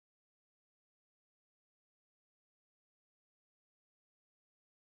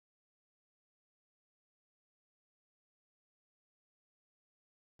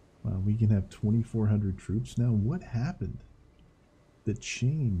We can have 2,400 troops now. What happened that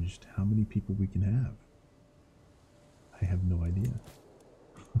changed how many people we can have? I have no idea.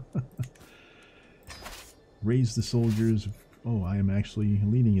 Raise the soldiers. Oh, I am actually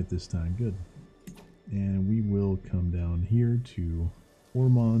leading it this time. Good. And we will come down here to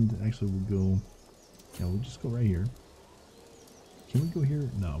Ormond. Actually, we'll go... Yeah, we'll just go right here. Can we go here?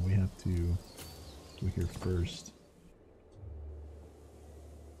 No, we have to go here first.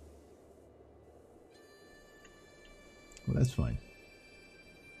 Well, that's fine.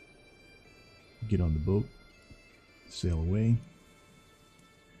 Get on the boat. Sail away.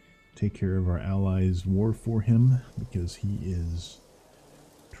 Take care of our allies' war for him because he is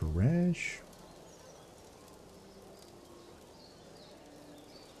trash.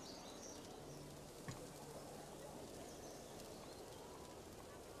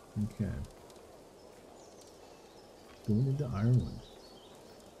 Okay. Going into Ireland.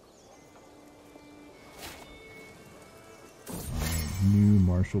 New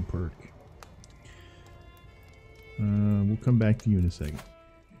martial perk. We'll come back to you in a second.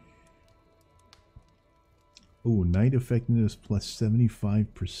 Oh, night effectiveness plus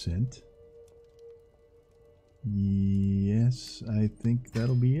 75%. Yes, I think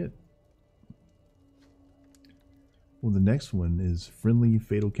that'll be it. Well, the next one is friendly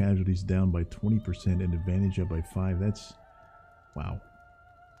fatal casualties down by 20% and advantage up by 5. That's... wow.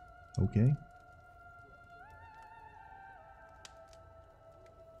 Okay.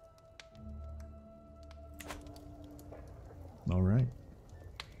 All right.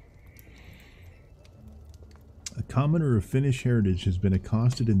 A commoner of Finnish heritage has been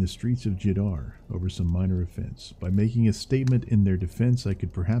accosted in the streets of Jidar over some minor offense. By making a statement in their defense, I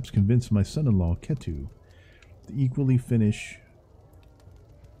could perhaps convince my son-in-law, Ketu, the equally Finnish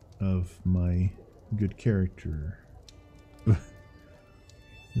of my good character.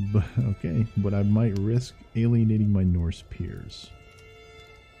 But I might risk alienating my Norse peers.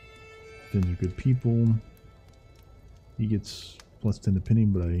 Finns are good people. He gets plus 10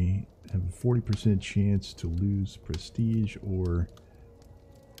 depending, but I have a 40% chance to lose prestige or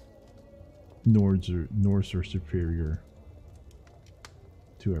Norse are superior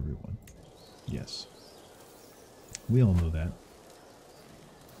to everyone. Yes. We all know that.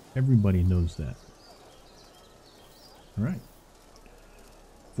 Everybody knows that. Alright.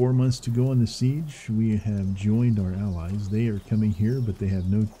 4 months to go on the siege. We have joined our allies. They are coming here, but they have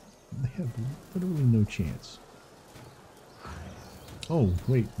literally no chance. Oh,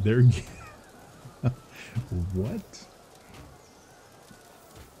 wait, they're... What?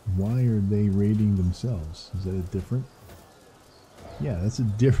 Why are they raiding themselves? Is that a different... Yeah, that's a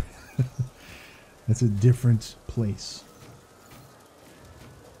different... That's a different place.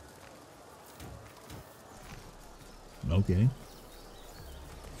 Okay.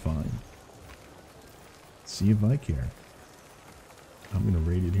 Fine. See if I care. I'm going to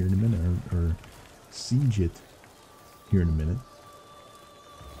raid it here in a minute, or siege it here in a minute.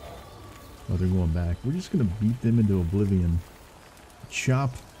 Oh, they're going back. We're just going to beat them into oblivion.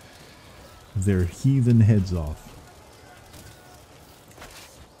 Chop their heathen heads off.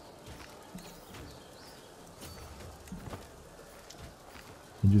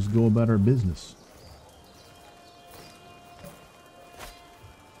 And just go about our business.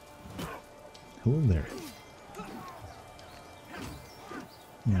 Hello there.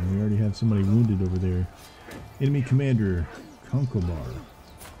 Yeah, we already have somebody wounded over there. Enemy commander, Concobar.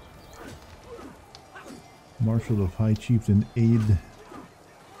 Marshal of High Chieftain Aid.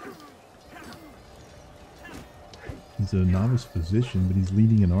 He's a novice physician, but he's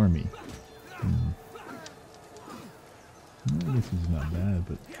leading an army. Well, this is not bad,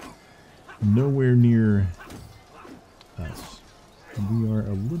 but nowhere near us. We are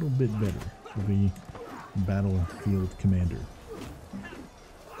a little bit better for the battlefield commander.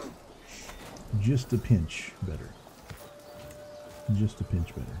 Just a pinch better. Just a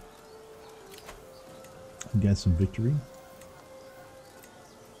pinch better. We got some victory.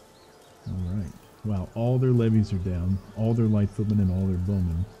 Alright. Wow, all their levies are down. All their light footmen and all their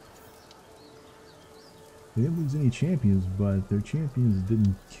bowmen. They didn't lose any champions, but their champions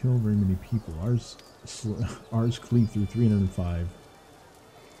didn't kill very many people. Ours cleaved through 305.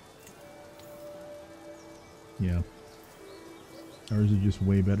 Yeah. Ours is just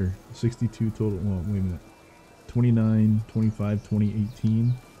way better. 62 total. Well, wait a minute. 29, 25, 20,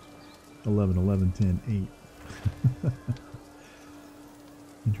 18. 11, 11, 10, 8.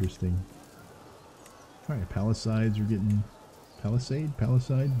 Interesting. Alright, palisades are getting...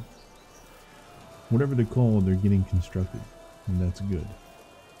 Palisade? Whatever they're called, they're getting constructed. And that's good.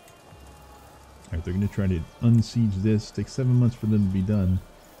 Alright, they're going to try to unsiege this. Takes 7 months for them to be done.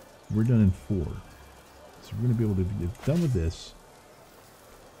 We're done in 4. So we're going to be able to get done with this.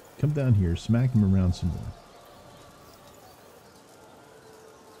 Come down here, smack him around some more.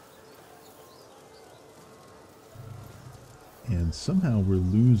 And somehow we're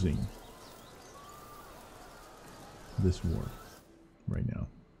losing this war right now.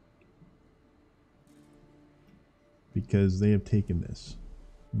 Because they have taken this.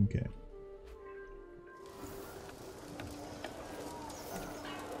 Okay.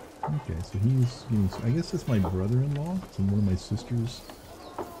 Okay, so he's getting... I guess that's my brother-in-law. So one of my sisters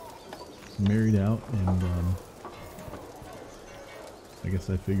married out, and I guess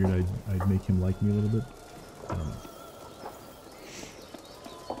I figured I'd make him like me a little bit. I don't know.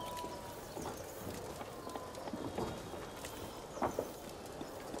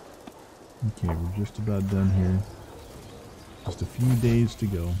 Okay, we're just about done here. Just a few days to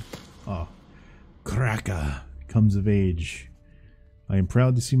go. Ah, Kraka comes of age. I am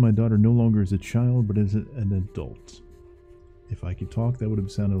proud to see my daughter no longer as a child, but as an adult. If I could talk, that would have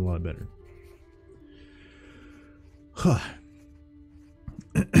sounded a lot better. Huh.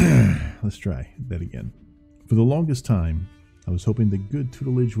 Let's try that again. For the longest time, I was hoping that good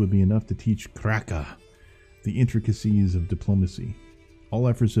tutelage would be enough to teach Kraka the intricacies of diplomacy. All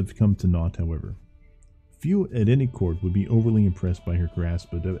efforts have come to naught, however. Few at any court would be overly impressed by her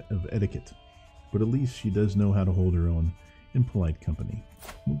grasp of etiquette, but at least she does know how to hold her own in polite company.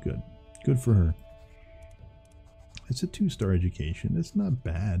 Well, good. Good for her. It's a 2-star education. It's not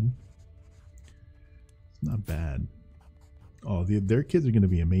bad. It's not bad. Oh, their kids are going to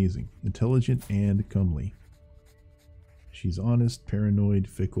be amazing. Intelligent and comely. She's honest, paranoid,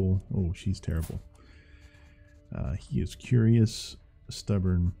 fickle. Oh, she's terrible. He is curious,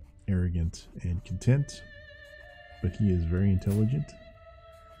 stubborn, arrogant, and content. But he is very intelligent.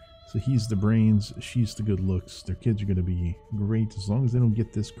 So he's the brains, she's the good looks. Their kids are going to be great as long as they don't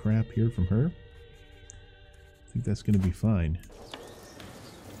get this crap here from her. I think that's going to be fine.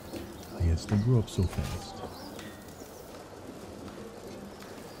 Yes, they grow up so fast.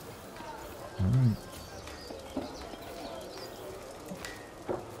 Alright.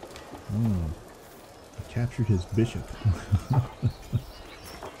 Oh. I captured his bishop.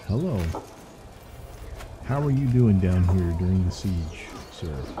 Hello. How are you doing down here during the siege,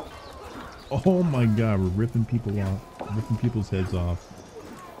 sir? Oh my god, we're ripping people off, ripping people's heads off.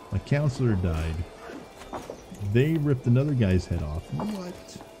 My counselor died. They ripped another guy's head off.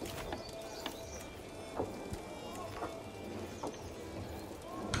 What?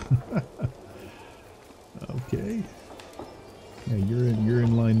 Okay. Yeah, you're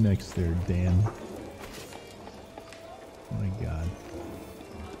in line next there, Dan. My god.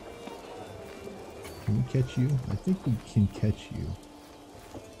 Can we catch you? I think we can catch you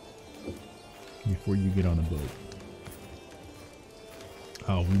before you get on a boat.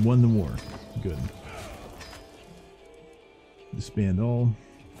 Oh, we won the war. Good. Disband all.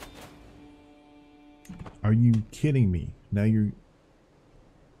 Are you kidding me? Now you're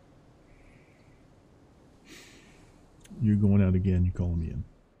going out again. You're calling me in.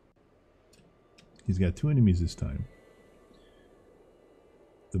 He's got 2 enemies this time.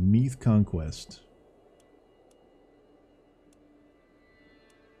 The Meath Conquest.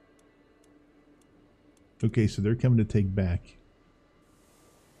 Okay, so they're coming to take back.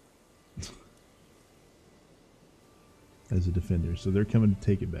 As a defender. So they're coming to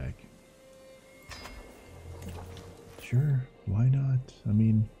take it back. Sure, why not? I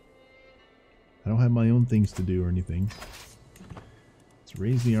mean, I don't have my own things to do or anything. Let's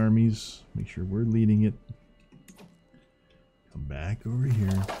raise the armies. Make sure we're leading it. Come back over here.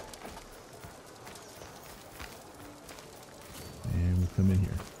 And we'll come in here.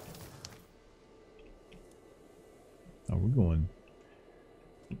 Oh, we're going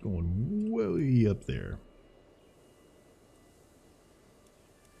way up there.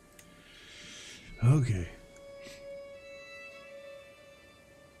 Okay.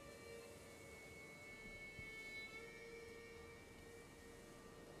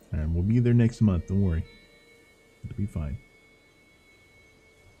 And we'll be there next month, don't worry. It'll be fine.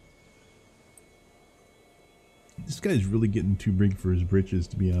 This guy's really getting too big for his britches,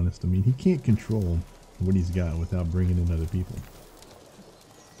 to be honest. I mean, he can't control what he's got without bringing in other people.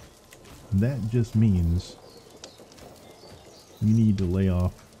 And that just means you need to lay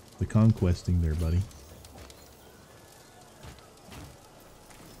off the conquesting there, buddy.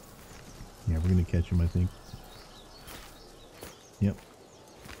 Yeah, we're going to catch him, I think. Yep.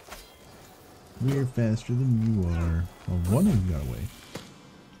 We're faster than you are. Oh, one of them got away.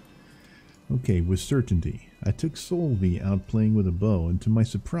 Okay, with certainty. I took Solvi out playing with a bow, and to my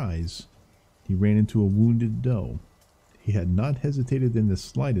surprise, he ran into a wounded doe. He had not hesitated in the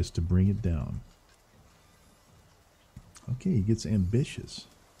slightest to bring it down. Okay, he gets ambitious.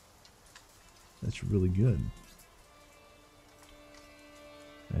 That's really good.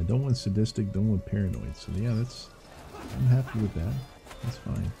 I don't want sadistic, don't want paranoid. So yeah, I'm happy with that. That's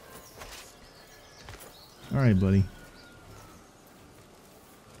fine. Alright, buddy.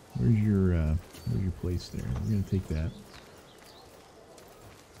 Where's your place there? We're gonna take that.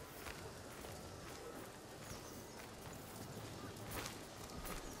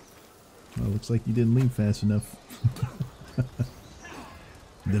 Well, looks like you didn't leave fast enough.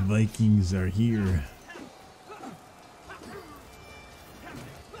 The Vikings are here.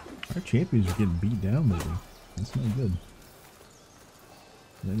 Our champions are getting beat down lately. That's not good.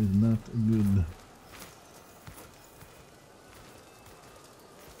 That is not good.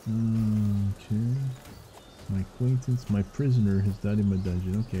 Okay. My acquaintance, my prisoner has died in my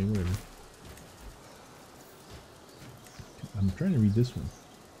dungeon. Okay, whatever. I'm trying to read this one.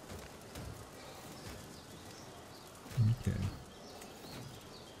 Okay.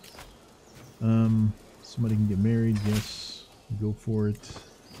 Somebody can get married. Yes. Go for it.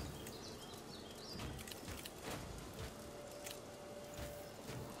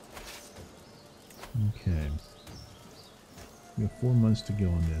 Okay. We have 4 months to go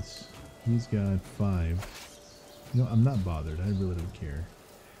on this. He's got 5. You know, I'm not bothered. I really don't care.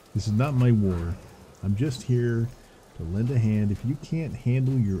 This is not my war. I'm just here to lend a hand. If you can't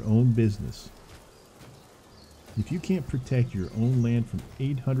handle your own business, if you can't protect your own land from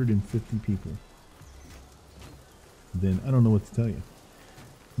 850 people, then I don't know what to tell you.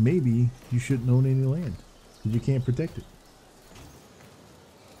 Maybe you shouldn't own any land because you can't protect it.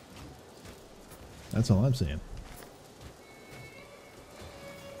 That's all I'm saying.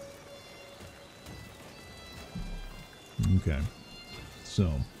 Okay,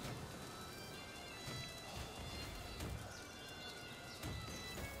 so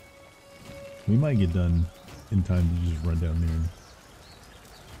we might get done in time to just run down there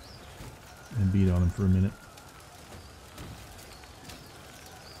and beat on him for a minute.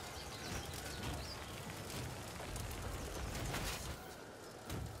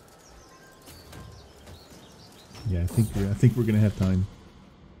 Yeah, I think we're gonna have time.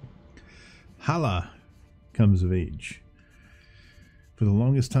 Hala comes of age. For the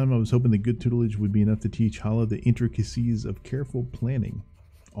longest time, I was hoping that good tutelage would be enough to teach Hala the intricacies of careful planning.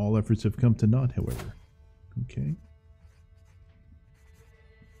 All efforts have come to naught, however. Okay.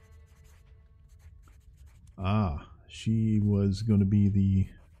 Ah, she was going to be the...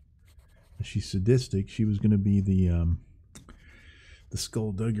 She's sadistic. She was going to be the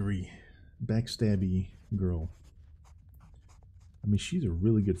skullduggery, backstabby girl. I mean, she's a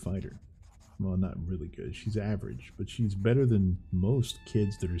really good fighter. Well, not really good. She's average, but she's better than most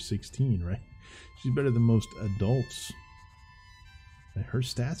kids that are 16, right? She's better than most adults. And her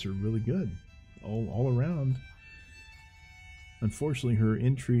stats are really good, all around. Unfortunately, her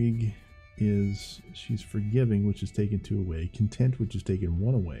intrigue is she's forgiving, which is taken 2 away. Content, which is taken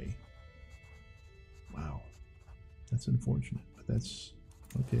 1 away. Wow, that's unfortunate, but that's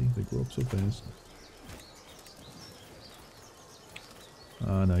okay. They grow up so fast.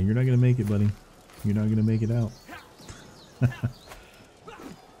 No, you're not gonna make it, buddy. You're not gonna make it out.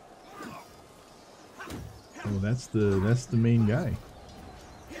 Oh, that's the main guy.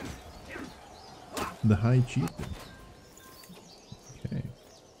 The High Chieftain. Okay.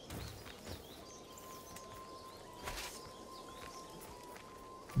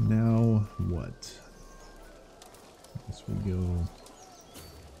 Now what? I guess we go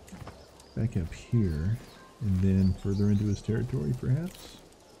back up here and then further into his territory, perhaps?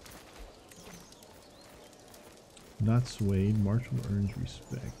 Not swayed. Marshal earns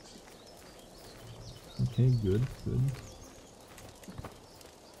respect. Okay, good, good.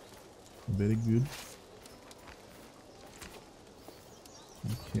 Very good.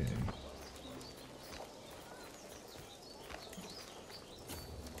 Okay.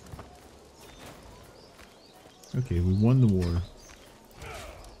 Okay, we won the war.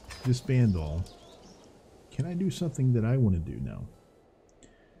 Disband all. Can I do something that I want to do now?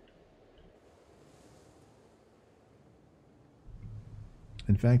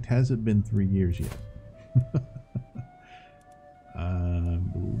 In fact, has it been 3 years yet? I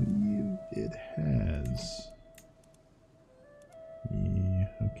believe it has. Yeah,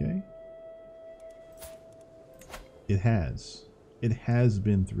 okay. It has. It has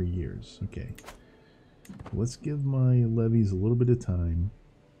been 3 years. Okay. Let's give my levies a little bit of time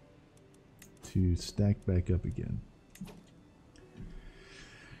to stack back up again.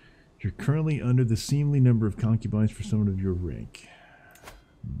 You're currently under the seemly number of concubines for someone of your rank.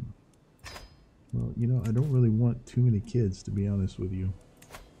 Well, you know, I don't really want too many kids, to be honest with you.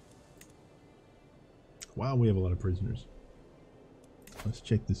 Wow, we have a lot of prisoners. Let's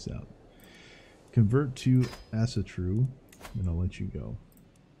check this out. Convert to Asatru, and I'll let you go.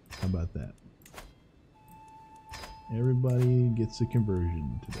 How about that? Everybody gets a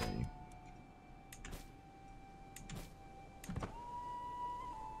conversion today.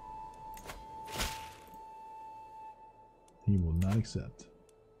 He will not accept.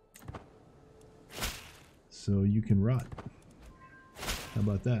 So you can rot. How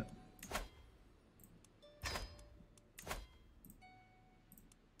about that?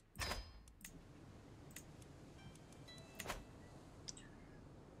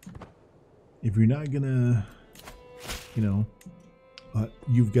 If you're not gonna, you know,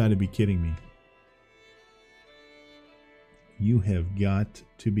 you've got to be kidding me. You have got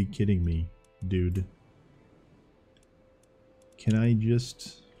to be kidding me, dude. Can I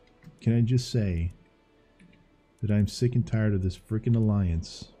just say that I'm sick and tired of this freaking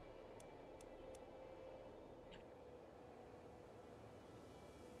alliance?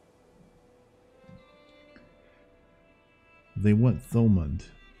 They want Thomund,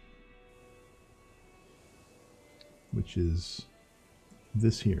 which is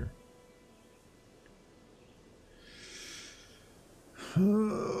this here.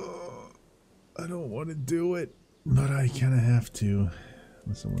 I don't want to do it, but I kind of have to.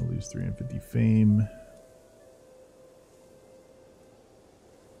 Unless I want to lose 350 fame.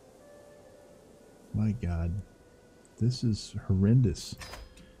 My God. This is horrendous.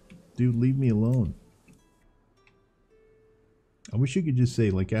 Dude, leave me alone. I wish you could just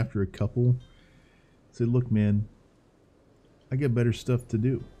say, like, after a couple, say, look, man, I got better stuff to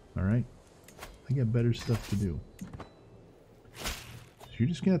do, alright? I got better stuff to do. So you're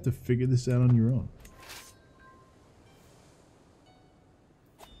just going to have to figure this out on your own.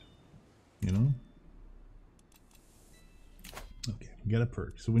 You know? Okay, we got a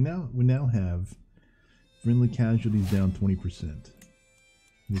perk. So we now have friendly casualties down 20%,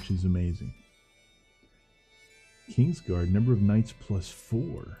 which is amazing. Kingsguard, number of knights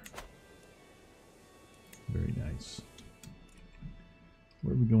 +4. Very nice.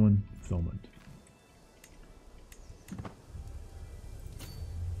 Where are we going? Thomund.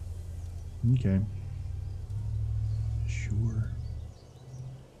 Okay. Sure.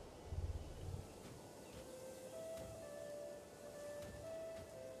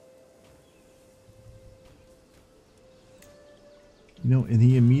 You know, and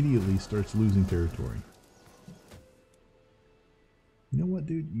he immediately starts losing territory. You know what,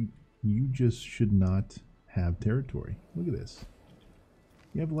 dude? You just should not have territory. Look at this.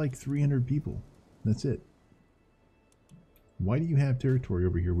 You have like 300 people. That's it. Why do you have territory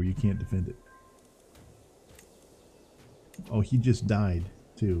over here where you can't defend it? Oh, he just died,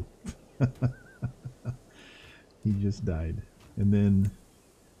 too. He just died. And then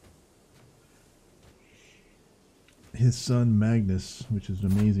his son Magnus, which is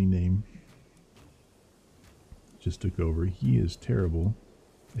an amazing name, just took over. He is terrible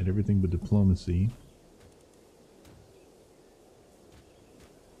at everything but diplomacy.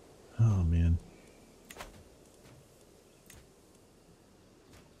 Oh, man.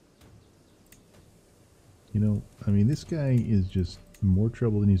 You know, I mean, this guy is just more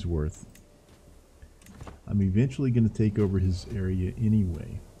trouble than he's worth. I'm eventually going to take over his area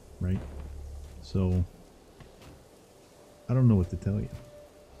anyway, right? So, I don't know what to tell you.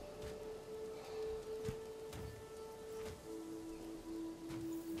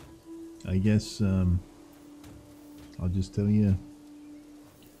 I guess I'll just tell you,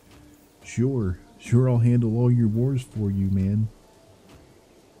 sure I'll handle all your wars for you, man.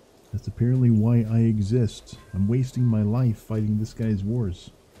 That's apparently why I exist. I'm wasting my life fighting this guy's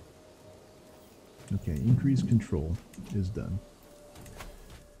wars. Okay, increased control is done.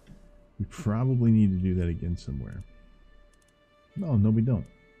 We probably need to do that again somewhere. No, we don't.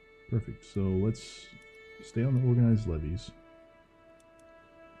 Perfect. So let's stay on the organized levies.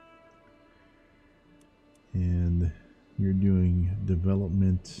 And you're doing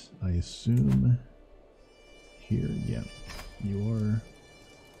development, I assume, here. Yeah, you are.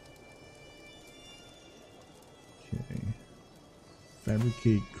 Okay.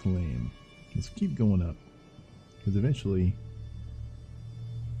 Fabricate claim. Let's keep going up, because eventually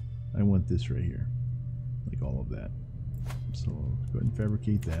I want this right here, like all of that. So go ahead and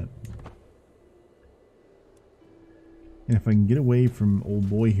fabricate that. And if I can get away from old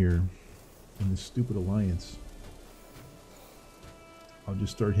boy here and this stupid alliance, I'll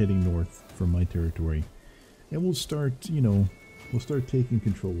just start heading north from my territory, and we'll start, you know, we'll start taking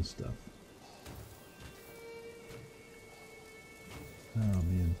control of stuff. Oh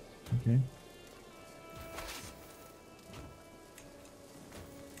man. Okay.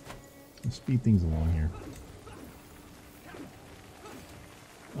 Let's speed things along here.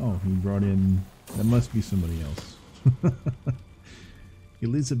 Oh, he brought in... That must be somebody else.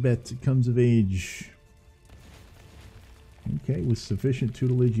 Elizabeth comes of age. Okay, with sufficient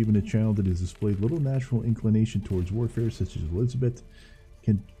tutelage, even a child that has displayed little natural inclination towards warfare, such as Elizabeth,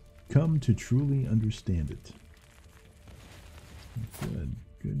 can come to truly understand it. Good,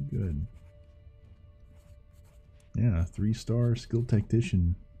 good, good. Yeah, 3-star skilled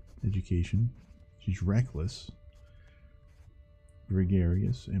tactician education. She's reckless,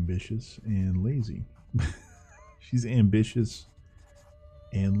 gregarious, ambitious, and lazy. She's ambitious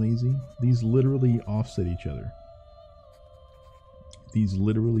and lazy. These literally offset each other. These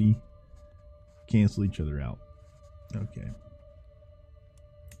literally cancel each other out. Okay.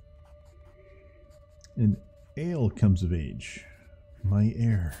 And Ale comes of age. My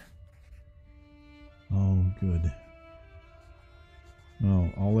heir. Oh, good.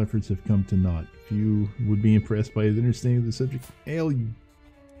 Oh, all efforts have come to naught. Few would be impressed by his understanding of the subject. Ale, you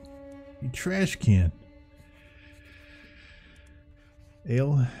trash can.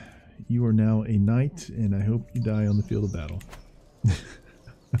 Ale, you are now a knight, and I hope you die on the field of battle.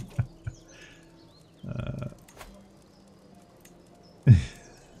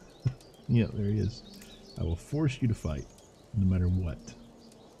 Yeah, there he is. I will force you to fight, no matter what.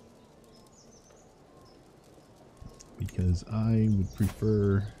 Because I would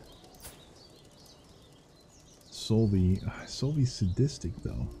prefer Solvi. Solvi's sadistic,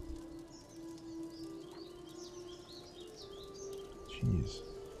 though. Jeez.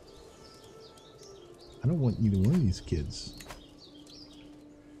 I don't want either one of these kids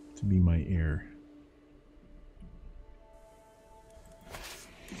to be my heir.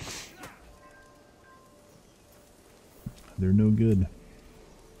 They're no good.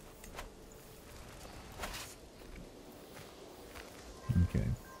 Okay.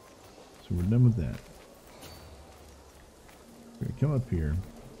 So we're done with that. We're going to come up here.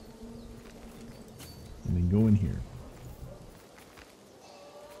 And then go in here.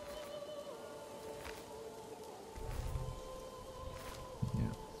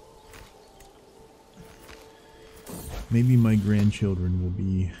 Maybe my grandchildren will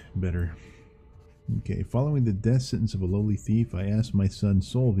be better. Okay, following the death sentence of a lowly thief, I asked my son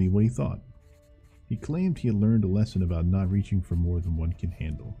Solvi what he thought. He claimed he had learned a lesson about not reaching for more than one can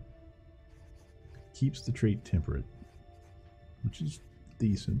handle. Keeps the trait temperate, which is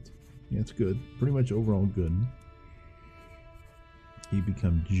decent. Yeah, it's good. Pretty much overall good. He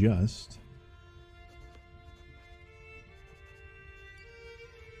become just.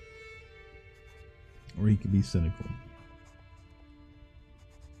 Or he could be cynical.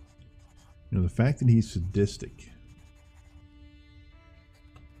 You know, the fact that he's sadistic,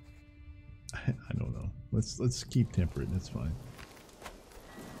 I don't know. Let's keep temperate. That's fine.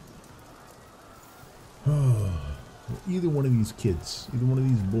 Oh, either one of these kids, either one of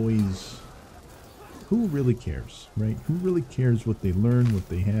these boys, who really cares, right? Who really cares what they learn, what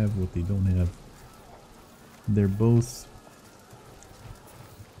they have, what they don't have? They're both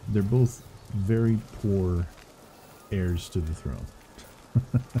very poor heirs to the throne.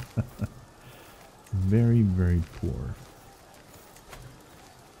 Very, very poor.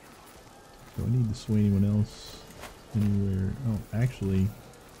 Do I need to sway anyone else anywhere? Oh, actually,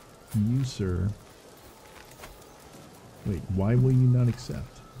 you, sir. Wait, why will you not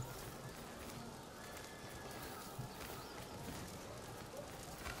accept?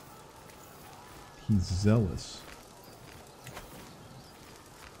 He's zealous.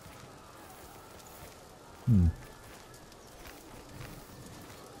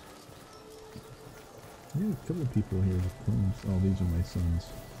 I have a couple of people here with claims. Oh, these are my sons.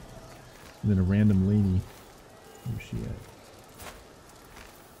 And then a random lady. Where's she at?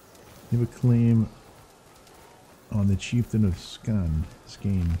 You have a claim on the chieftain of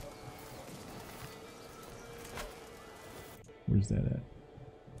Skane. Where's that at?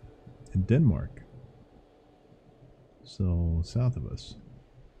 In Denmark. So, south of us.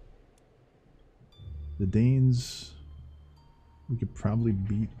 The Danes, we could probably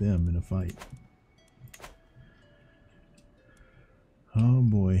beat them in a fight. Oh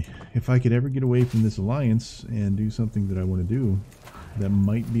boy. If I could ever get away from this alliance and do something that I want to do, that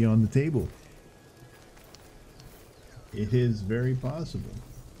might be on the table. It is very possible.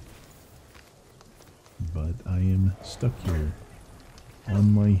 But I am stuck here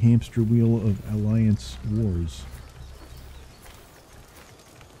on my hamster wheel of alliance wars.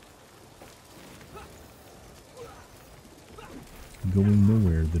 Going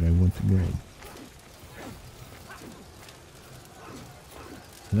nowhere that I want to go.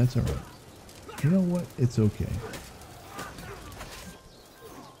 And that's alright. You know what? It's okay.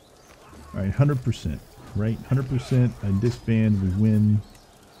 Alright, 100%. Right? 100%. I disband. We win.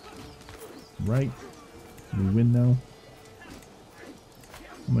 Right? We win now.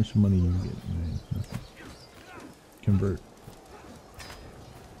 How much money you get? Nothing. Convert.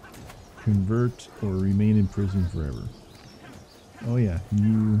 Convert or remain in prison forever. Oh yeah,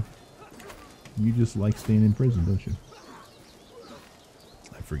 you just like staying in prison, don't you?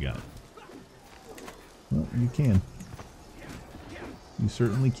 I forgot. Well, you can. You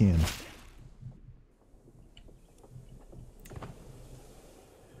certainly can.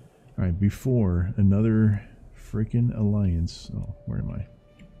 Alright, before another freaking alliance. Oh, where am I?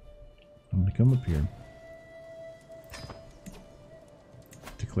 I'm gonna come up here.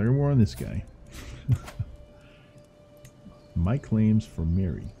 Declare war on this guy. My claims for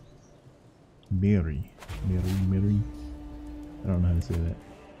Mary. Mary. I don't know how to say that.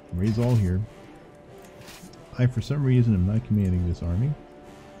 Raise all here. I, for some reason, am not commanding this army.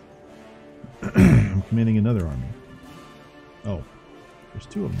 I'm commanding another army. Oh, there's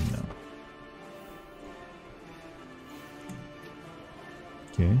two of them now.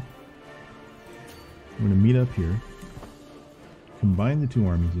 Okay. I'm going to meet up here. Combine the two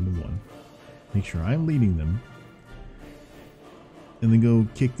armies into one. Make sure I'm leading them. And then go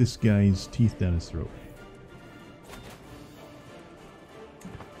kick this guy's teeth down his throat.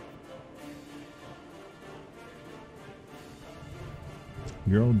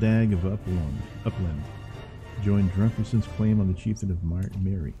 Girl Dag of Upland. Joined Drinkersson's claim on the chieftain of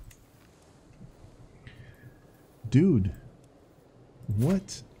Mary. Dude,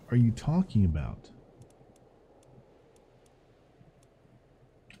 what are you talking about?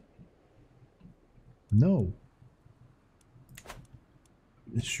 No.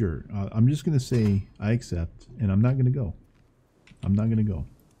 Sure. I'm just going to say I accept, and I'm not going to go. I'm not going to go.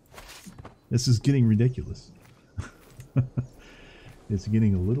 This is getting ridiculous. It's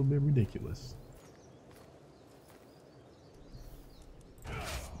getting a little bit ridiculous.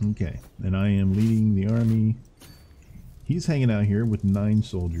 Okay. And I am leading the army. He's hanging out here with 9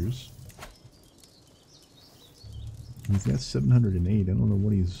 soldiers. He's got 708. I don't know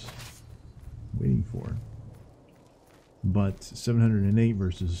what he's waiting for. But 708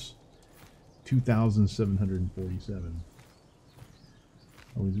 versus 2,747.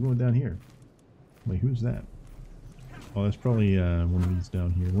 Oh, he's going down here. Wait, who's that? Oh, that's probably one of these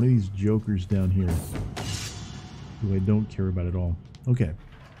down here. One of these jokers down here who I don't care about at all. Okay.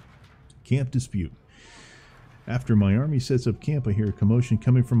 Camp dispute. After my army sets up camp, I hear a commotion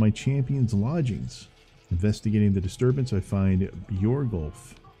coming from my champion's lodgings. Investigating the disturbance, I find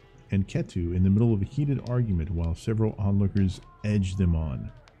Bjorgulf and Ketu in the middle of a heated argument while several onlookers edge them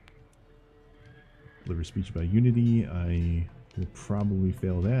on. Deliver a speech about unity. I will probably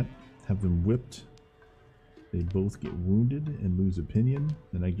fail that. Have them whipped. They both get wounded and lose opinion.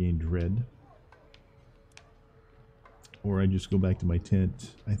 Then I gain dread. Or I just go back to my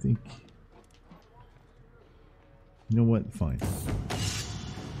tent. I think... You know what? Fine.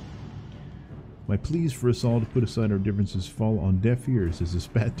 My pleas for us all to put aside our differences fall on deaf ears as the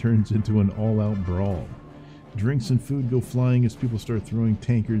spat turns into an all-out brawl. Drinks and food go flying as people start throwing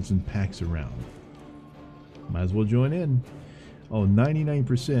tankards and packs around. Might as well join in. Oh,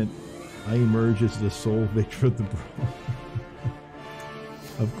 99%. I emerge as the sole victor of the brawl.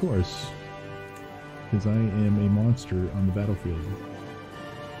 Of course. Because I am a monster on the battlefield.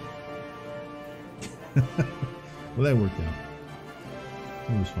 Well, that worked out.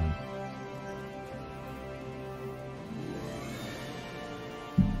 That was fun.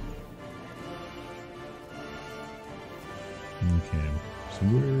 Okay, so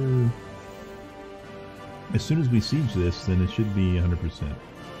we're... As soon as we siege this, then it should be 100%.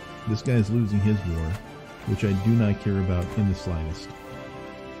 This guy's losing his war, which I do not care about in the slightest.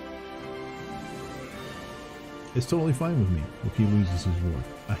 It's totally fine with me if he loses his war.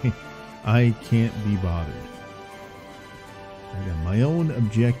 I can't be bothered. I got my own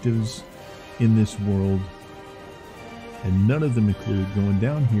objectives in this world, and none of them include going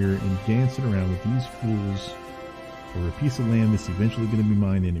down here and dancing around with these fools for a piece of land that's eventually going to be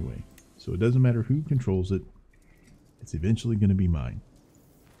mine anyway. So it doesn't matter who controls it, it's eventually going to be mine.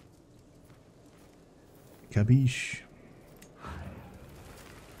 Capiche?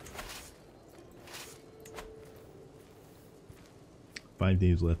 5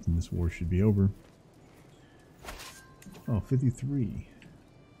 days left and this war should be over. Oh, 53.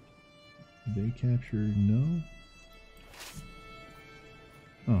 They captured... No?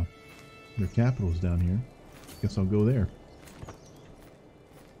 Oh. Their capital's down here. Guess I'll go there.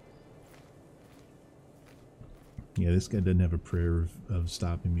 Yeah, this guy doesn't have a prayer of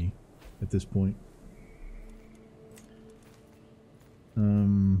stopping me at this point.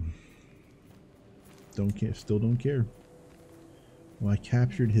 Don't care. Still don't care. Well, I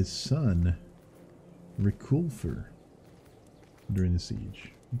captured his son, Riculfer, during the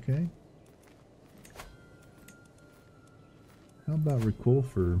siege. Okay. How about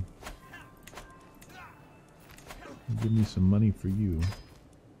Riculfer? Give me some money for you.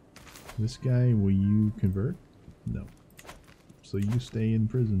 This guy, will you convert? No. So you stay in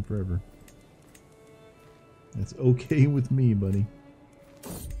prison forever. That's okay with me, buddy.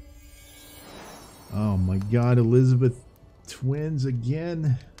 Oh my god, Elizabeth twins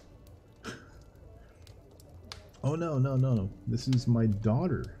again. Oh no, no, no, no. This is my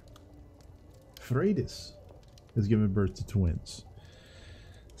daughter. Freydis has given birth to twins.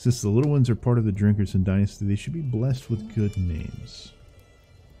 Since the little ones are part of the Drinkersson dynasty, they should be blessed with good names.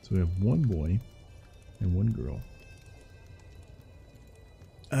 So we have one boy and one girl.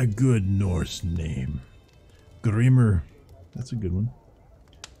 A good Norse name. Grimmer. That's a good one.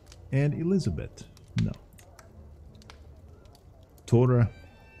 And Elizabeth. No. Tora.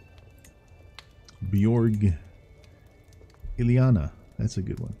 Bjorg. Iliana. That's a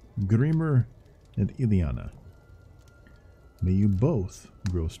good one. Grimmer and Iliana. May you both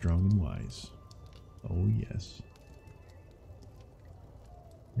grow strong and wise. Oh yes.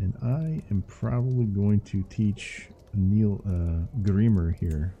 And I am probably going to teach Neil Grimmer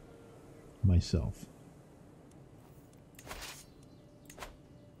here myself.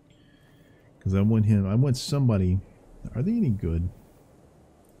 Because I want somebody. Are they any good?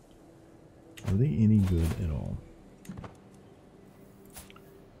 Are they any good at all?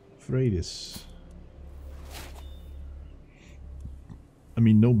 Freydis. I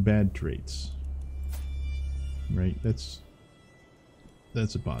mean, no bad traits. Right? That's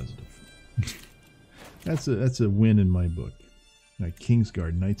a positive. that's a win in my book. Alright,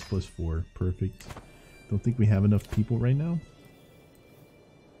 Kingsguard, Knights +4. Perfect. Don't think we have enough people right now.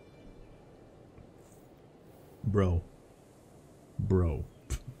 Bro.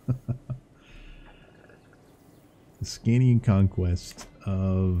 The Scanian conquest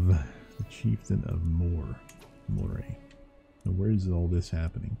of the chieftain of Moray. Now where is all this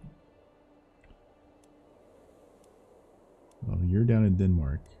happening? Well, you're down in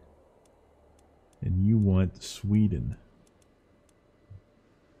Denmark. And you want Sweden.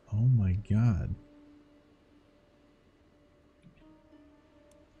 Oh my god.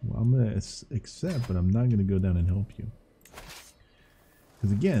 Well, I'm going to accept, but I'm not going to go down and help you.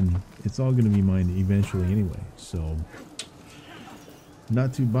 Because again, it's all going to be mine eventually anyway. So,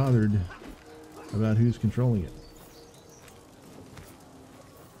 not too bothered about who's controlling it.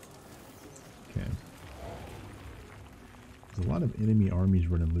 Okay. There's a lot of enemy armies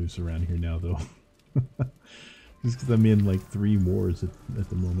running loose around here now, though. Just because I'm in like 3 wars at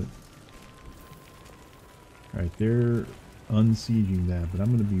the moment. Alright, they're unsieging that, but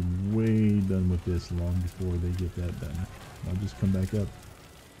I'm going to be way done with this long before they get that done. I'll just come back up.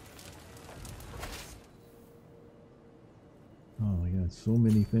 Oh my god, so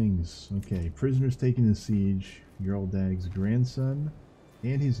many things. Okay, prisoners taken in siege. Jarl Dag's grandson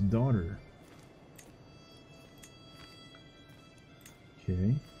and his daughter.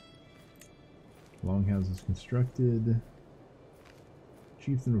 Okay. Longhouses constructed.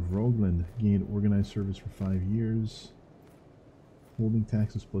 Chieftain of Rogland gained organized service for 5 years. Holding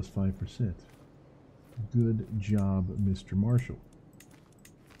taxes plus 5%. Good job, Mr. Marshall.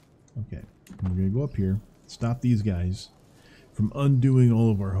 Okay, we're going to go up here. Stop these guys from undoing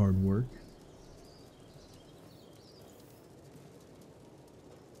all of our hard work.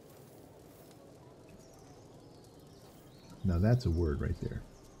 Now that's a word right there.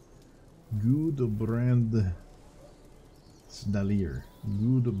 Gudbrand Stalier.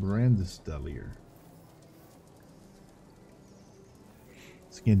 Gudbrand Stalier.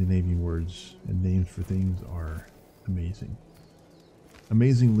 Scandinavian words and names for things are amazing.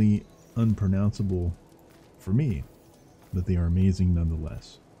 Amazingly unpronounceable for me, but they are amazing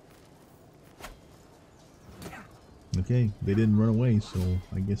nonetheless. Okay, they didn't run away, so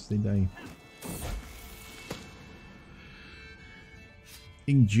I guess they die.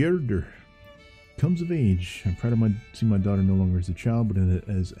 Ingjerdur comes of age. I'm proud of see my daughter no longer as a child, but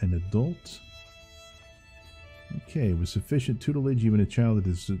as an adult. Okay, with sufficient tutelage, even a child that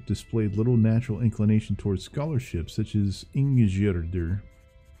has displayed little natural inclination towards scholarship, such as Ingjerdur,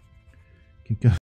 can